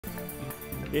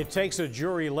It takes a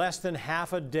jury less than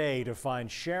half a day to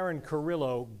find Sharon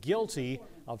Carrillo guilty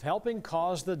of helping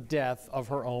cause the death of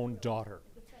her own daughter.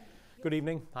 Good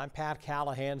evening. I'm Pat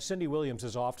Callahan. Cindy Williams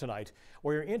is off tonight.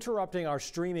 We're interrupting our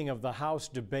streaming of the House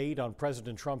debate on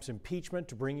President Trump's impeachment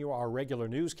to bring you our regular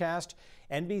newscast.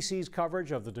 NBC's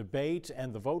coverage of the debate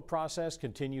and the vote process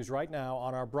continues right now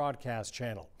on our broadcast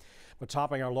channel. But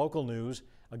topping our local news,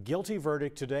 a guilty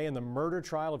verdict today in the murder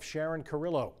trial of Sharon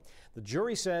Carrillo. The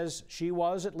jury says she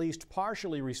was at least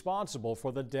partially responsible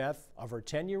for the death of her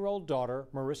 10-year-old daughter,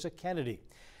 Marissa Kennedy.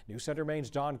 News Center Maine's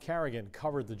Don Carrigan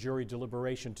covered the jury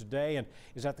deliberation today and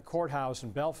is at the courthouse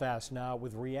in Belfast now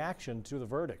with reaction to the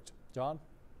verdict. Don?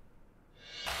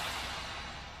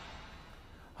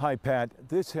 Hi, Pat.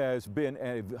 This has been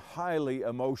a highly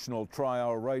emotional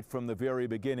trial right from the very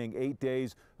beginning. 8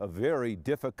 days of very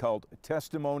difficult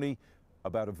testimony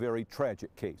about a very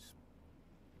tragic case.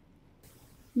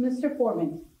 Mr.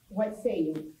 Foreman, what say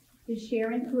you? Is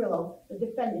Sharon Carrillo, the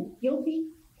defendant, guilty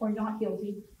or not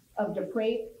guilty of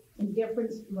depraved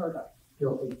indifference murder?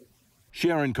 Guilty.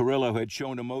 Sharon Carrillo had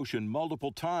shown emotion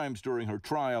multiple times during her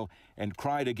trial and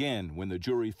cried again when the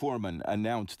jury foreman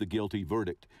announced the guilty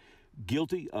verdict.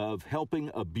 Guilty of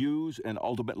helping abuse and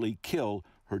ultimately kill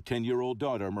her 10-year-old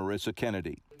daughter, Marissa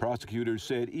Kennedy. Prosecutors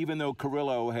said even though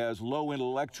Carrillo has low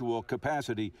intellectual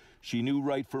capacity, she knew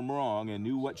right from wrong and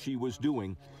knew what she was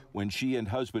doing when she and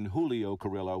husband Julio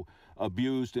Carrillo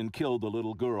abused and killed the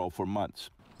little girl for months.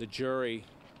 The jury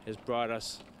has brought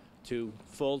us to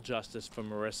full justice for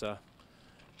Marissa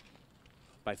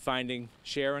by finding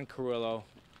Sharon Carrillo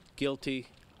guilty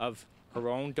of her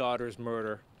own daughter's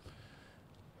murder.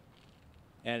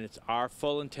 And it's our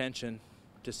full intention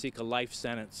to seek a life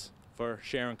sentence for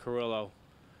Sharon Carrillo,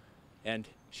 and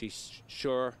she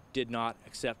sure did not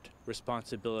accept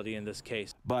responsibility in this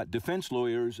case. But defense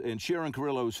lawyers and Sharon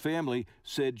Carrillo's family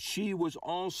said she was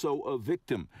also a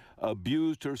victim,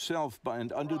 abused herself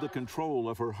and under the control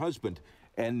of her husband,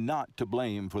 and not to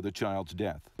blame for the child's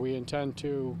death. We intend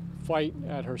to fight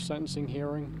at her sentencing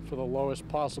hearing for the lowest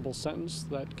possible sentence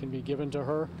that can be given to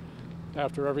her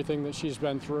after everything that she's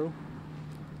been through.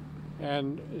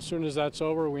 And as soon as that's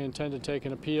over, we intend to take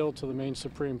an appeal to the Maine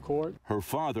Supreme Court. Her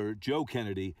father, Joe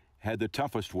Kennedy, had the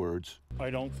toughest words. I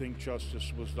don't think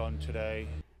justice was done today.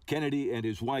 Kennedy and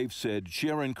his wife said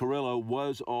Sharon Carrillo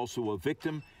was also a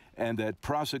victim and that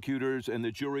prosecutors and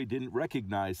the jury didn't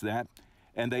recognize that.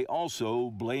 And they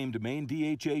also blamed Maine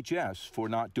DHHS for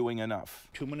not doing enough.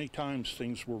 Too many times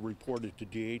things were reported to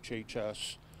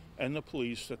DHHS and the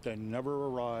police that they never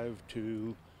arrived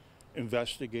to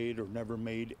investigate or never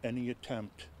made any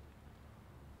attempt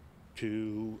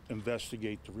to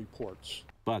investigate the reports.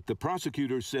 But the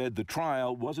prosecutors said the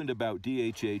trial wasn't about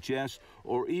DHHS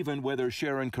or even whether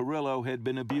Sharon Carrillo had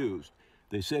been abused.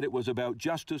 They said it was about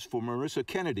justice for Marissa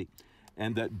Kennedy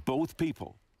and that both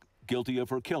people guilty of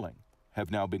her killing have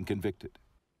now been convicted.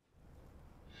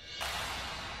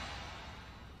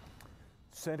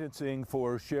 Sentencing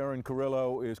for Sharon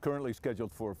Carrillo is currently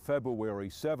scheduled for February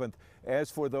 7th. As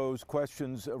for those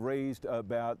questions raised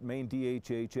about Maine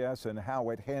DHHS and how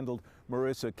it handled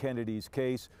Marissa Kennedy's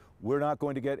case, we're not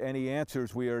going to get any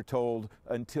answers, we are told,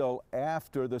 until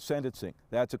after the sentencing.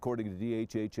 That's according to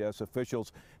DHHS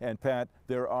officials. And Pat,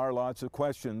 there are lots of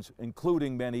questions,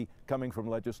 including many coming from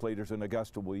legislators in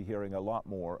Augusta. We'll be hearing a lot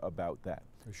more about that.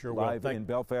 Sure Live in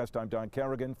Belfast, I'm Don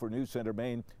Carrigan for News Center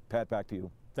Maine. Pat, back to you.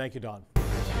 Thank you, Don.